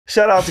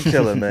Shout out to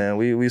Killer, man.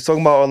 We was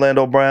talking about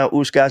Orlando Brown.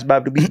 Oosh gosh,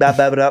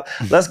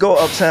 let's go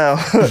uptown.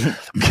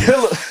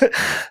 Killer.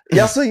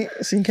 Y'all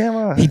seen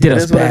Cameron? He did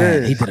us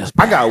bad. He did us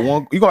bad.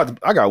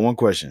 I got one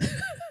question.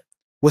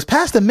 Was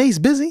Pastor Mace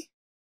busy?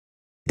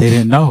 They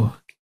didn't know.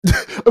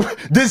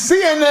 Did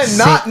CNN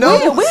not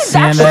know? We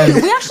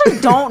actually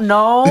don't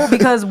know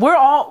because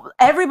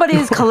everybody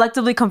is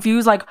collectively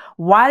confused. Like,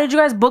 why did you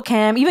guys book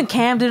Cam? Even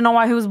Cam didn't know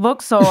why he was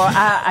booked. So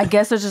I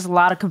guess there's just a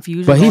lot of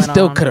confusion. But he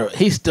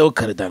still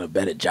could have done a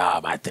better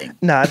job, I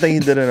think. Nah, I think he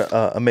did an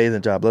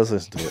amazing job. Let's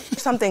listen to it.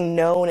 Something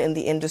known in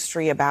the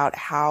industry about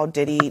how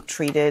Diddy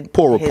treated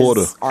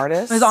his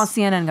artists. It was on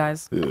CNN,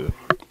 guys. Yeah.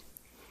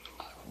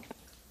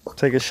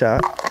 Take a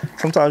shot.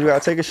 Sometimes you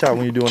gotta take a shot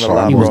when you're doing a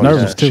live. He was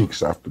nervous too.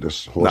 After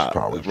this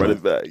horsepower. Run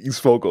it back. You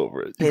spoke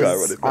over it. You gotta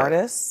run it back.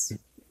 Artists.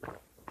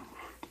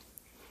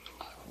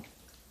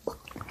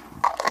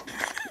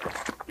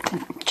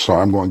 So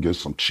I'm going to get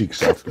some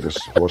cheeks after this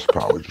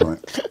horsepower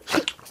joint.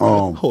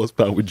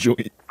 Horsepower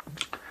joint.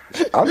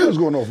 I'm just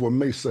going off what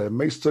Mace said.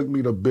 Mace took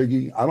me to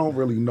Biggie. I don't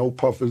really know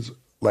Puffers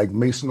like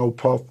Mace know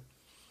Puff.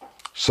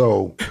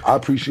 So I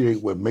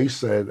appreciate what Mace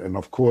said. And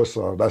of course,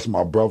 that's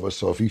my brother.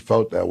 So if he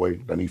felt that way,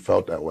 then he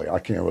felt that way. I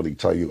can't really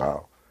tell you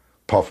how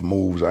Puff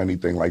moves or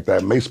anything like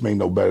that. Mace may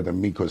know better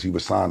than me because he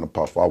was signed to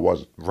Puff. I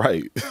wasn't.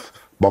 Right.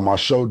 But my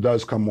show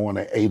does come on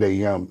at 8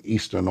 a.m.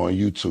 Eastern on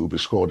YouTube.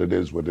 It's called It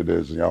Is What It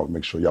Is. And y'all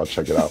make sure y'all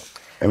check it out.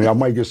 I mean, I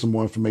might get some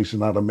more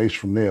information out of Mace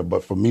from there.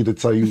 But for me to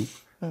tell you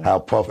how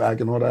Puff act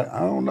and all that,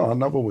 I don't know. I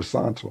never was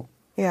signed to him.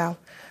 Yeah.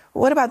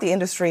 What about the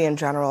industry in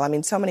general? I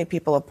mean, so many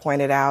people have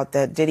pointed out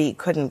that Diddy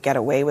couldn't get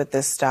away with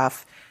this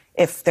stuff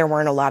if there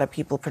weren't a lot of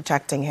people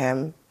protecting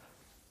him.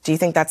 Do you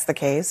think that's the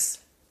case?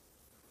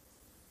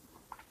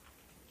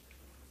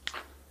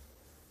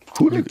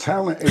 Who the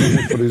talent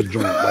agent for this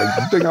joint? Like,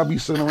 you think I'll be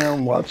sitting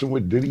around watching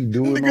what Diddy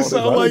doing all this? I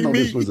didn't know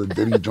this was a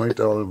Diddy joint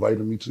that y'all invited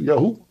me to. Yo,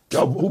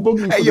 who booked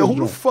me for this who joint?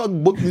 the fuck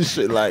booked this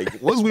shit? Like,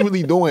 what's we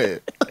really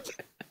doing?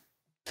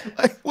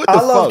 Like, what the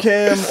I love fuck?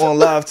 Cam on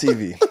live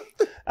TV.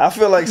 I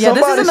feel like this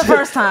somebody isn't the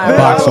first time. Man,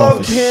 I Box love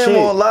office. Cam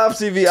on live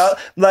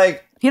TV.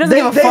 He doesn't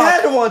give a they fuck.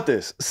 had to want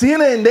this.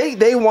 CNN,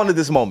 they wanted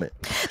this moment.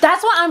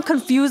 That's what I'm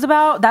confused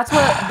about. That's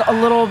what a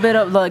little bit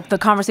of like the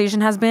conversation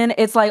has been.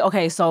 It's like,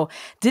 okay, so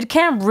did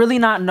Cam really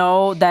not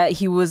know that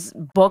he was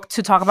booked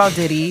to talk about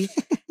Diddy?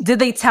 Did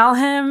they tell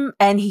him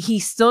and he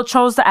still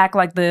chose to act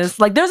like this?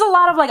 Like, there's a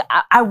lot of like,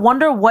 I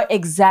wonder what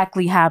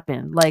exactly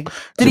happened. Like,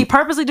 did he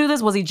purposely do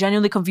this? Was he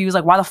genuinely confused?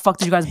 Like, why the fuck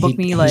did you guys book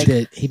me? Like,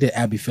 he did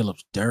Abby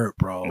Phillips dirt,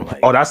 bro. Like,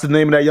 Oh, that's the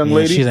name of that young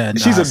lady? she's a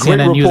great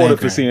CNN news reporter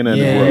anchor. for CNN.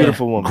 Yeah. as well.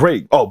 Beautiful woman.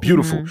 Great. Oh,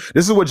 beautiful.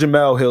 This is what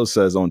Jamel Hill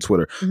says on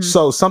Twitter.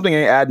 So something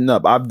ain't adding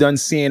up. I've done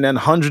CNN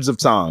hundreds of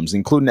times,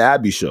 including the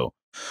Abby show.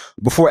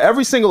 Before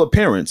every single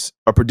appearance,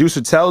 a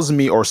producer tells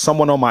me or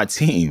someone on my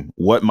team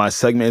what my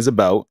segment is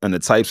about and the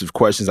types of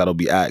questions that'll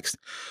be asked.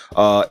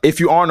 If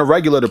you aren't a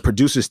regular, the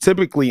producers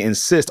typically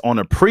insist on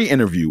a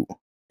pre-interview,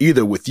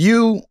 either with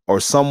you or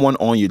someone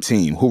on your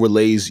team who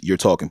relays your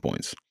talking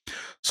points.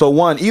 So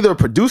one, either a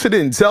producer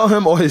didn't tell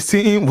him or his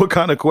team what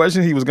kind of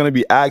question he was going to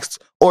be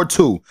asked, or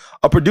two,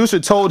 a producer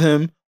told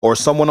him or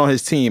someone on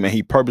his team and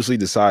he purposely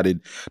decided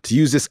to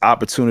use this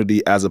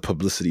opportunity as a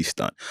publicity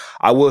stunt.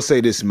 I will say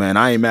this, man,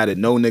 I ain't mad at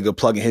no nigga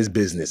plugging his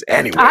business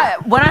anyway.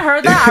 when I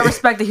heard that, I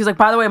respected. He was like,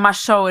 by the way, my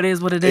show, it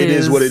is what it is. It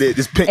is what it is.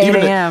 It's pink, 8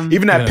 even a.m.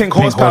 even that pink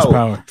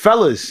horsepower.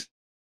 Fellas,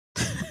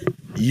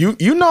 you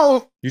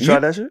know. You tried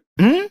that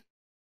shit?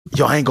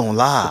 Yo, I ain't gonna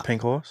lie. The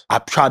pink horse? I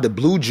tried the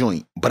blue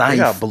joint, but I They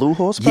ain't got blue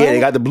horsepower? Yeah, they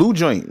got the blue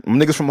joint. Them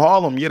niggas from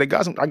Harlem, yeah, they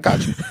got some. I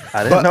got you.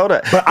 I didn't know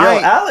that. But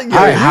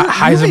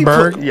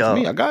Heisenberg. Yo,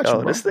 me, I got you,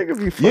 bro. This nigga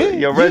be funny.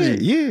 Yo, Regi.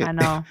 Yeah. I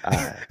know.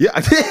 Yeah.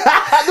 I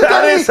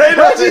didn't say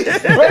nothing.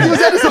 Reggie was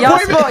at Y'all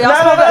disappointment. spoke.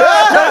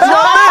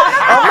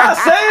 I'm not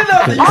saying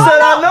nothing. You said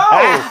I know.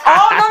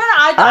 Oh, no.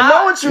 I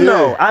know what you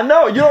know. I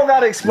know. You don't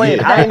gotta explain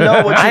it. I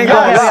know what you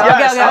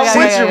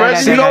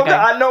know.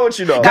 I know what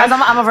you know. Guys,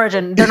 I'm a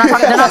virgin. They're not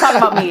talking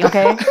about me,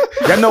 okay?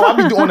 Y'all know I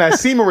be doing that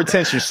semen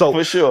retention, so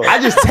For sure. I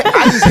just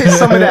hit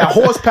some of that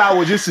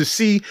horsepower just to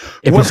see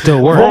If it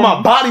still works. where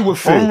my body would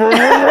fit.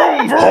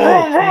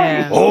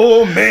 Yeah.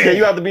 Oh man, Yeah, you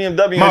got the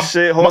BMW and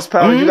shit,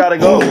 horsepower. You gotta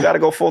go. You gotta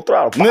go full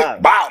throttle.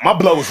 Wow, my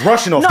blood was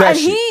rushing off No, that and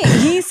shit.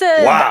 he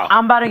said, Wow.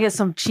 I'm about to get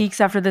some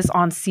cheeks after this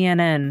on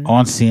CNN.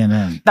 On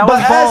CNN. That was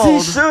But as bold.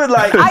 he should,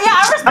 like, I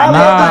respect I that.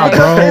 love that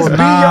because bro, it's be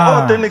nah.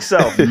 your authentic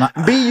self.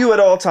 Be you at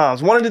all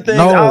times. One of the things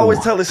No. I always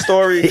tell this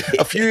story,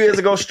 a few years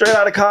ago, straight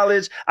out of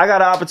college, I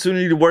got an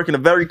opportunity to work in a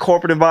very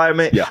corporate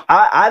environment. Yeah.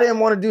 I didn't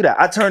want to do that.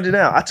 I turned it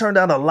down. I turned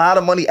down a lot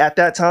of money at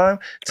that time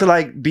to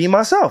like be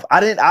myself.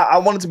 I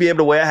wanted to be able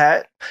to wear a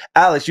hat.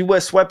 Alex, you wear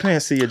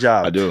sweatpants to your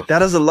job. I do.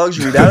 That is a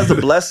luxury. That is a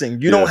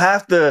blessing. You don't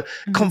have to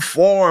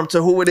conform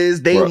to who it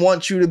is they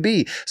want you to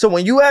be. So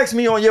when you ask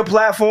me on your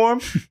platform,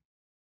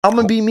 I'm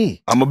gonna be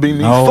me. I'm gonna be me.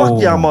 No.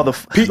 Fuck y'all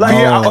motherfuckers. Like,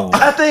 No.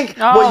 I think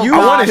Oh, what you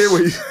I want to gosh. hear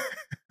what you.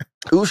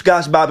 Oosh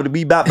gosh baba to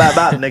be bop bop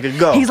bop nigga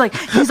go. He's like,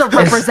 he's a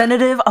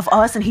representative of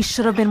us and he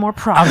should have been more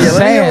proud. I'm yeah, let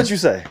me hear saying. what you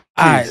say.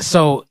 All right,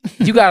 so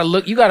you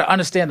gotta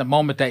understand the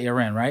moment that you're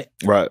in, right?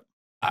 Right.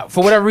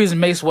 for whatever reason,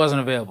 Mace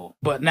wasn't available,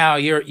 but now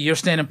you're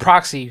standing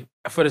proxy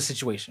for the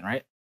situation,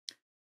 right?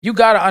 You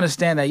got to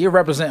understand that you're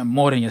representing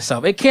more than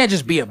yourself. It can't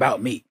just be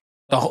about me.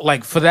 The whole,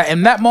 like for that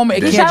in that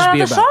moment, it can't just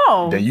be about.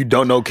 Show. Then you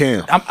don't know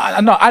Cam.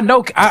 I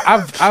know.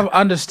 I've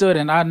understood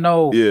and I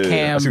know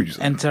Cam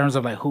I in terms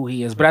of like who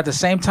he is, but at the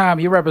same time,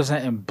 you're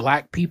representing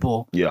black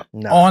people. Nah.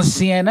 On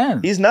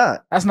CNN. He's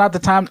not. That's not the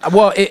time.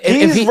 Well,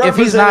 if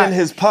he's not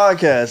his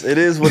podcast, it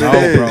is what it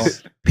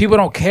is. Bro. People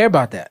don't care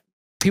about that.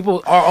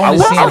 People are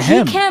only seeing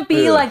him. He can't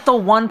be like the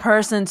one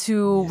person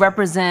to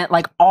represent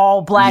like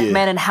all black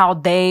men and how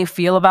they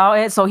feel about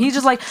it. So he's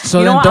just like, so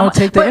you then know, don't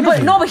take the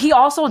interview. But he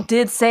also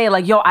did say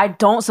like, yo, I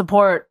don't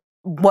support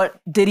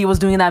what Diddy was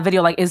doing in that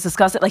video. Like, it's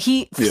disgusting. Like,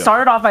 he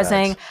started off by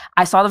saying,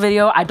 I saw the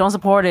video, I don't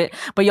support it,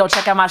 but yo,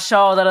 check out my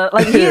show.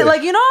 Like, he,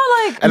 like, you know,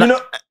 like, and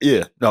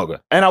good.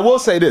 And I will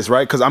say this,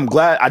 right? Because I'm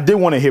glad I did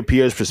want to hear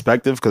Pierre's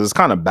perspective because it's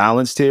kind of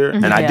balanced here,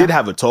 and I did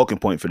have a talking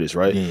point for this,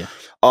 right?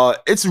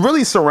 It's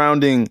really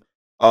surrounding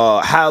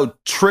how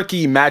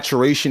tricky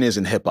maturation is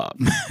in hip hop.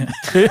 Because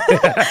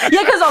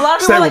a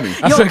lot of people are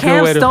like, yo,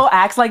 Cam still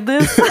acts like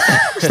this.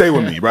 Stay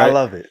with me, right? I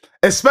love it.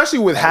 Especially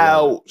with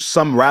how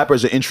some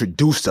rappers are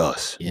introduced to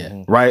us.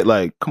 Right?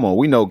 Like, come on,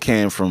 we know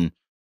Cam from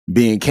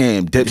being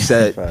Cam,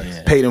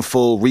 Dipset, Paid in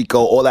Full, Rico,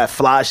 all that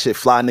fly shit,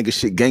 fly nigga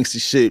shit, gangster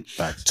shit.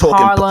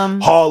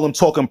 Talking Harlem,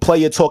 talking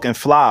player, talking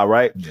fly,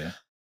 right?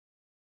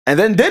 And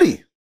then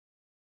Diddy.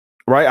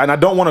 Right, and I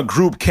don't want to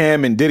group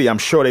Cam and Diddy. I'm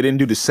sure they didn't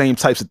do the same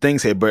types of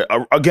things here. But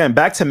again,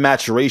 back to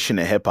maturation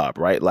in hip hop,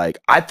 right? Like,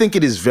 I think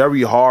it is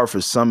very hard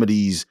for some of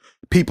these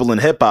people in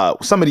hip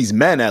hop, some of these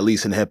men at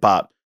least in hip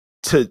hop,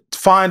 to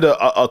find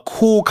a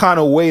cool kind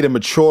of way to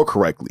mature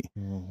correctly.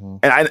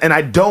 And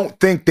I don't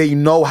think they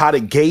know how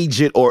to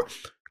gauge it. Or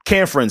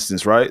Cam, for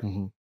instance, right?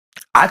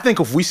 I think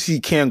if we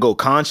see Cam go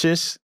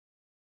conscious,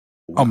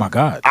 oh my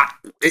God,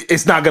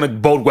 it's not going to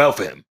bode well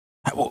for him.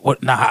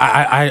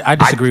 I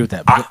disagree with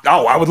that.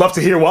 I would love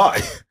to hear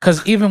why.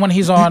 Because even when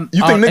he's on,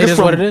 you think niggas it is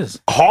from what it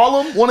is.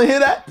 Harlem want to hear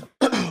that?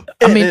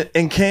 I mean,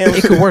 in Cam,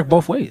 it could work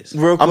both ways.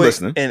 Real quick, I'm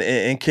listening.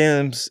 In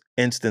Cam's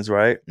instance,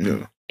 right?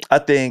 I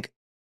think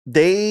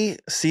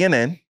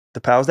CNN,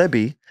 the powers that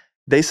be,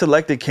 they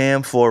selected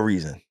Cam for a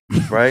reason,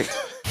 right?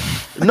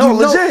 No,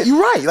 legit. You're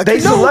right. Like,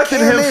 they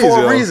selected him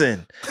for a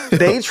reason.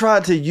 They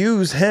tried to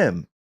use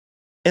him.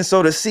 And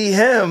so to see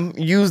him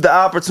use the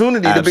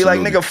opportunity to be like,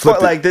 nigga,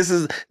 fuck, like, this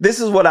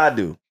is what I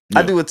do.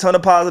 I do a ton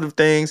of positive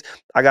things.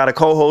 I got a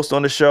co-host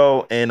on the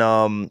show,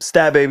 and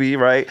Stat Baby,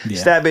 right?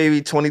 Stat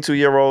Baby,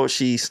 22-year-old.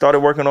 She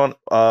started working on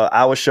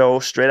our show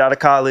straight out of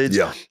college.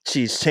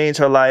 She's changed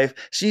her life.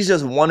 She's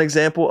just one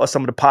example of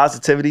some of the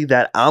positivity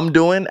that I'm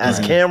doing as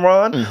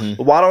Cameron.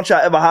 Why don't y'all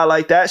ever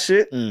highlight that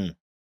shit?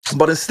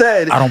 But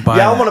instead,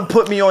 y'all want to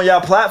put me on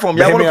y'all platform.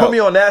 Y'all want to put me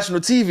on national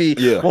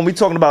TV when we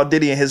talking about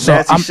Diddy and his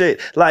nasty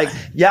shit. Like,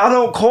 y'all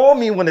don't call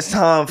me when it's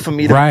time for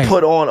me to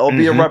put on or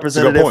be a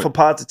representative for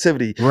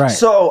positivity.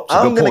 So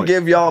I'm going to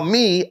give y'all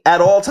me at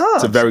all times.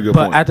 It's a very good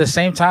point. But at the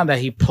same time that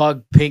he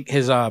plugged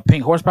his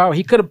Pink Horsepower,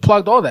 he could have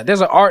plugged all that.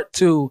 There's an art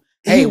to...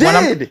 He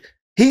did.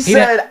 He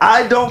said,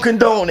 I don't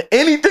condone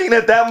anything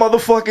that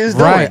motherfucker is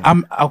doing. Right.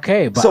 I'm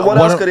okay. But so what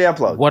else could he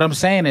unplug? What I'm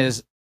saying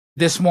is,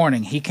 this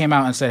morning, he came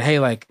out and said, hey,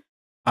 like,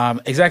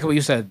 exactly what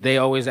you said. They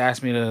always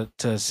ask me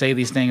to say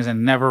these things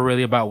and never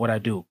really about what I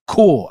do.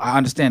 Cool. I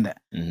understand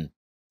that.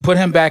 Put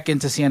him back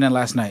into CNN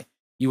last night.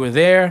 You were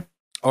there,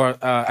 or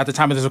at the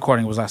time of this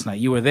recording, it was last night.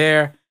 You were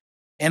there.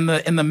 In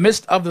the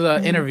midst of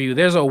the interview,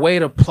 there's a way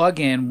to plug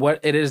in what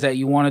it is that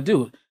you want to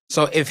do.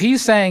 So if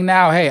he's saying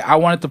now, hey, I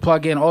wanted to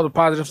plug in all the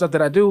positive stuff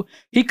that I do,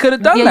 he could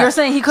have done that. Yeah, you're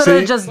saying he could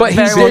have just but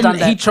very well done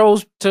that. He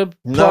chose to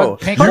plug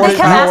Pink But they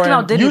kept asking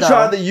out Diddy, you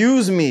tried to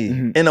use me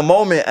in a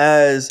moment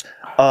as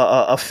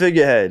a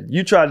figurehead.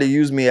 You tried to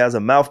use me as a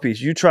mouthpiece.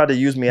 You tried to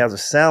use me as a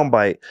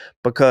soundbite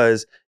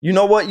because you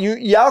know what?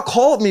 Y'all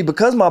called me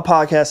because my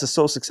podcast is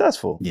so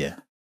successful.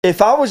 If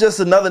I was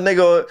just another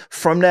nigga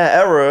from that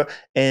era,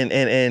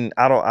 and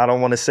I don't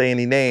want to say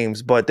any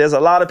names, but there's a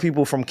lot of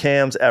people from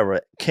Cam's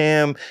era.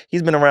 Cam,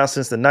 he's been around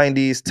since the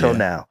 90s till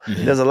now.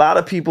 There's a lot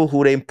of people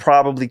who they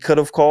probably could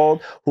have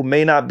called who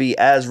may not be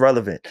as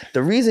relevant.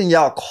 The reason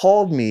y'all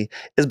called me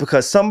is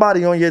because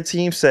somebody on your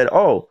team said,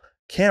 oh,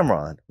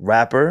 Cameron,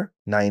 rapper,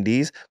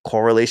 90s,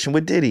 correlation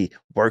with Diddy,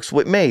 works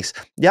with Mace.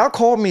 Y'all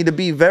called me to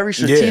be very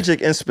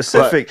strategic and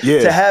specific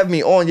to have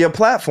me on your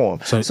platform.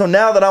 So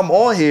now that I'm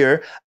on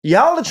here,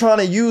 y'all are trying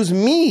to use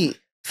me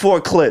for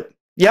a clip.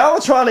 Y'all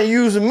are trying to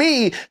use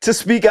me to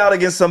speak out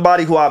against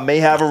somebody who I may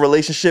have a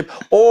relationship,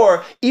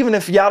 or even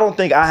if y'all don't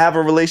think I have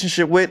a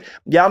relationship with,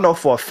 y'all know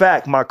for a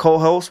fact my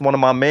co-host, one of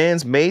my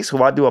mans, Mace,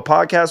 who I do a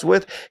podcast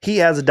with, he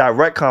has a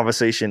direct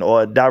conversation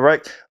or a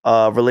direct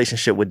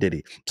relationship with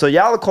Diddy. So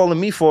y'all are calling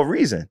me for a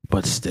reason.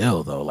 But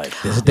still, though, like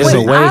there's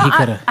a way he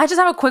could have. I just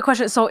have a quick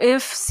question. So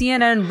if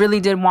CNN really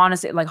did want to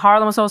say, like,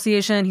 Harlem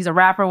Association, he's a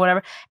rapper,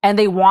 whatever, and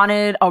they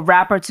wanted a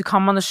rapper to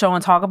come on the show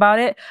and talk about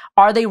it,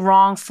 are they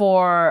wrong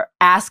for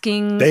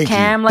asking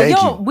Cam, like,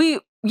 yo, we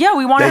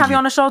want to have you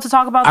on the show to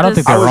talk about this? I don't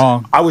think they're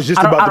wrong. I was just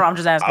I'm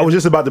just asking. I was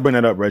just about to bring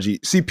that up, Reggie.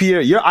 See,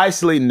 Pierre, you're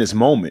isolating this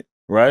moment,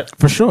 right?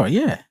 For sure,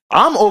 yeah.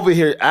 I'm over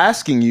here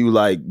asking you,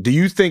 like, do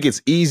you think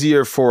it's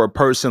easier for a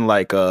person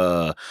like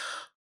a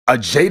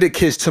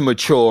Jadakiss to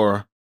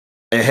mature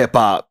in hip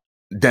hop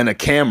than a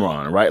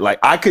Cameron, right? Like,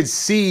 I could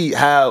see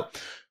how,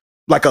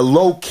 like, a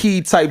low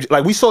key type,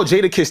 like we saw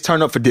Jadakiss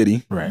turn up for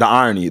Diddy, Right. the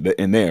irony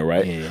in there,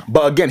 right? Yeah.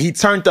 But again, he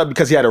turned up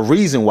because he had a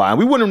reason why, and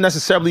we wouldn't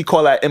necessarily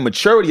call that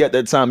immaturity at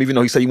that time, even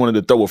though he said he wanted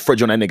to throw a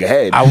fridge on that nigga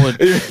head.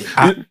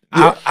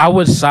 I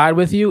would side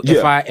with you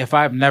Yeah. if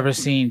I've never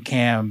seen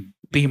Cam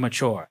be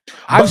mature.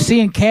 I've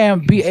seen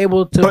Cam be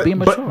able to be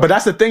mature. But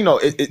that's the thing,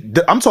 though.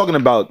 I'm talking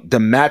about the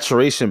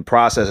maturation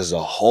process as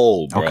a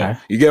whole, bro. Okay.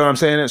 You get what I'm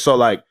saying? So,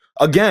 like,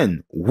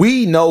 again,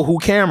 we know who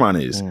Cameron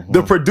is.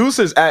 The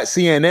producers at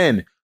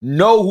CNN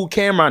know who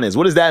Cameron is.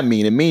 What does that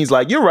mean? It means,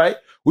 like, you're right.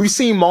 We've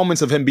seen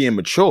moments of him being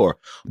mature,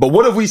 but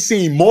what have we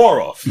seen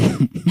more of?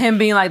 Him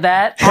being like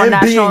that Him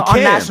being on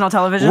Cam. national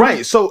television.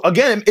 Right. So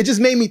again, it just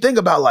made me think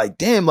about, like,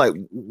 damn, like,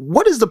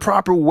 what is the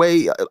proper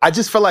way? I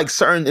just feel like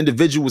certain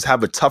individuals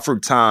have a tougher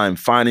time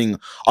finding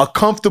a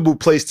comfortable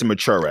place to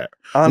mature at.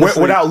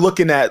 Honestly, without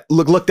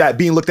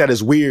being looked at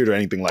as weird or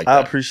anything like that.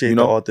 I appreciate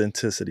the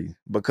authenticity,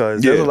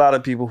 because there's a lot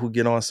of people who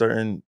get on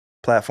certain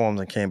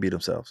platforms and can't be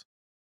themselves.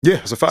 Yeah,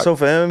 it's a fact. So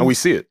for him, and we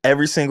see it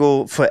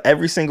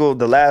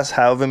the last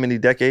however many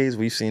decades,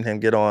 we've seen him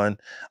get on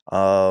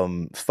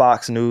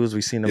Fox News.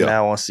 We've seen him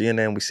now on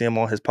CNN. We see him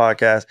on his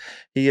podcast.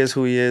 He is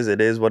who he is.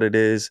 It is what it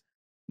is.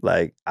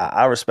 Like,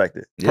 I respect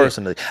it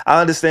personally.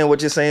 I understand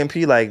what you're saying,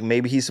 P. Like,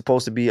 maybe he's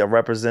supposed to be a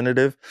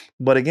representative,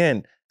 but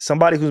again,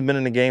 somebody who's been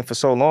in the game for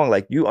so long,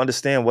 like, you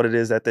understand what it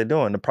is that they're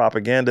doing. The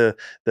propaganda,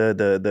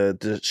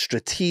 the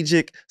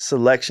strategic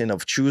selection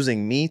of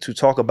choosing me to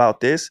talk about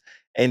this.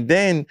 And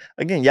then,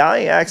 again, y'all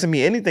ain't asking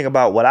me anything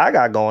about what I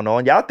got going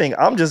on. Y'all think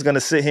I'm just going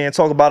to sit here and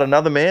talk about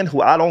another man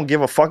who I don't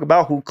give a fuck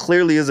about, who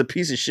clearly is a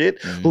piece of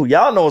shit, who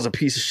y'all know is a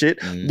piece of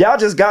shit. Y'all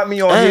just got me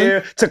on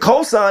here to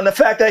co-sign the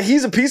fact that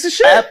he's a piece of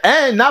shit.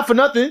 And not for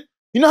nothing,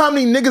 you know how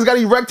many niggas got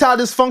erectile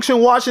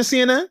dysfunction watching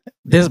CNN?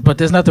 But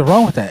there's nothing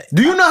wrong with that.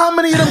 Do you know how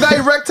many of them got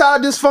erectile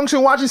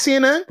dysfunction watching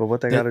CNN? But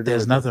what they got to do?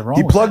 There's nothing wrong.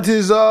 He with plugged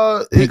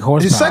that.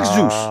 his sex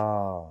juice.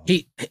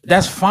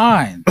 That's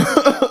fine.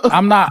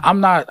 I'm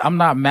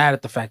not mad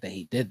at the fact that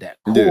he did that.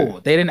 Cool. Yeah.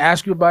 They didn't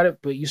ask you about it,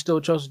 but you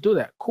still chose to do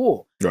that.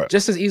 Cool. Right.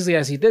 Just as easily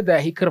as he did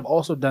that, he could have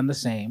also done the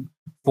same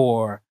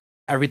for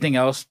everything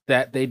else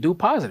that they do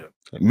positive.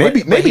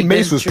 Maybe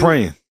Mace was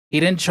praying. He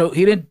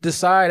didn't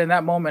decide in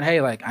that moment, hey,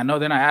 like, I know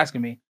they're not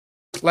asking me.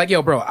 Like,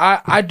 yo, bro,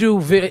 I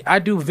do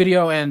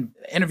video and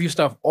interview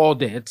stuff all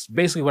day. It's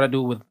basically what I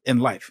do in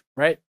life,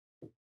 right?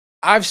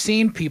 I've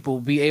seen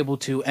people be able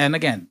to, and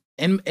again,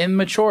 in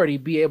maturity,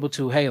 be able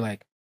to, hey,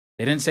 like,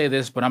 they didn't say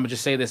this, but I'm gonna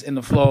just say this in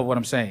the flow of what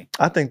I'm saying.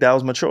 I think that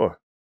was mature.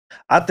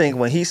 I think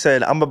when he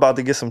said, I'm about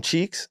to get some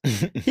cheeks,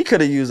 he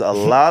could have used a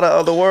lot of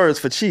other words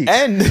for cheeks.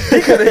 And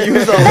he could have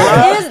used a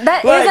lot.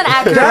 That is an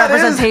accurate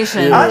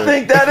representation. I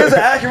think that is an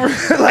accurate.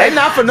 Like, and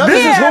not for nothing.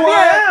 This is who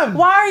I am.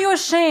 Why are you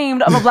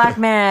ashamed of a black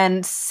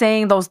man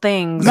saying those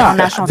things on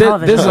national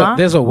television?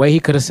 There's a way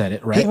he could have said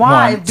it, right?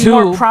 Why? One. Be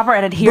more proper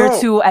and adhere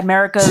to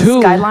America's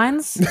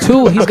guidelines?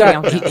 Two,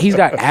 he's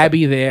got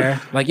Abby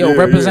there. Like, yo,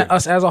 represent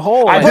us as a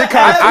whole. Like,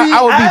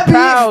 I would be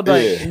proud.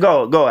 Like,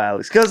 go,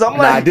 Alex. Because I'm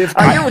like,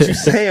 I get what you're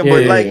saying,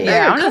 but like,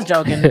 I'm just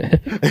joking.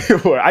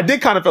 I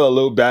did kind of feel a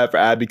little bad for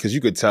Abby, because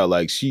you could tell,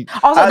 like, she.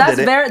 Also,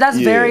 that's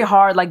very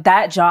hard. Like,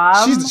 that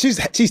job.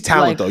 She's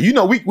talent, like, though. You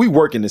know, we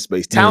work in this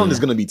space. Talent is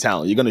gonna be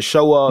talent. You're gonna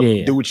show up,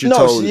 do what you're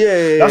told.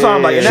 That's why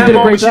I'm like, in that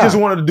moment, she just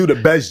wanted to do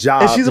the best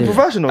job. And she's a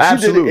professional.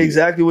 She did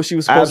exactly what she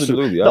was supposed to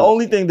do. Yeah. The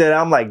only thing that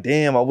I'm like,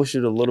 damn, I wish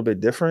it was a little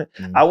bit different.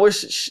 I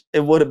wish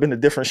it would have been a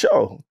different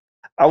show.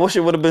 I wish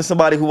it would have been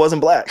somebody who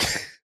wasn't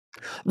black.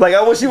 Like,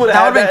 I wish he would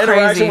have had that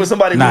interaction with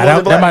somebody who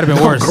wasn't black. That might have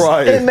been worse.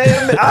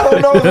 I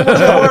don't know if it was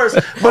worse,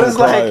 but it's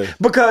like,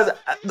 because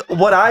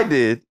what I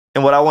did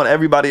and what I want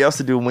everybody else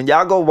to do, when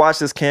y'all go watch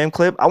this Cam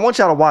clip, I want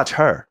y'all to watch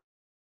her.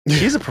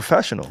 She's a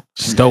professional.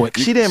 Stoic.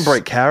 She didn't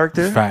break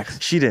character.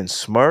 Facts. She didn't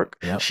smirk.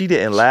 Yep. She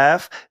didn't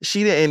laugh.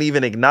 She didn't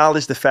even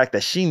acknowledge the fact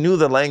that she knew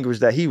the language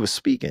that he was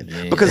speaking.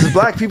 Yeah. Because as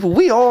black people,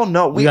 we all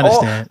know. We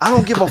all. I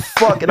don't give a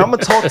fuck. And I'm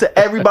gonna talk to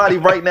everybody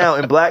right now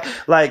in black.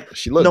 Like,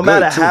 no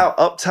matter how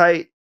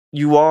uptight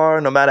you are,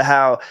 no matter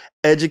how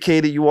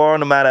educated you are,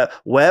 no matter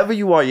wherever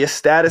you are, your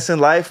status in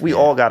life, we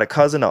all got a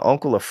cousin, an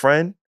uncle, a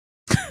friend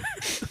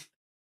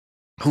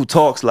who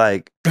talks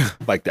like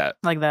that.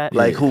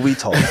 Like who we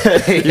talk.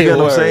 You get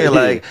what I'm saying?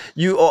 Like,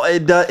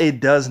 it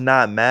does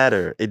not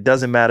matter. It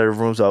doesn't matter the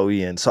rooms are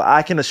we in. So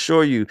I can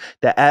assure you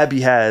that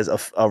Abby has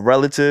a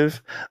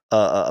relative,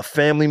 a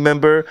family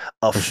member,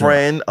 a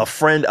friend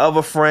of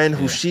a friend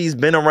who she's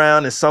been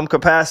around in some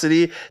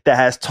capacity, that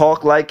has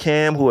talked like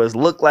Cam, who has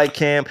looked like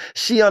Cam.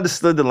 She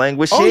understood the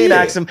language. She ain't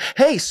asked him,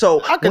 hey,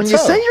 so when you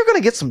say you're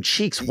gonna get some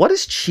cheeks, what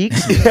is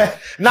cheeks?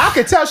 Now I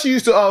can tell she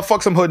used to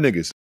fuck some hood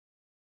niggas.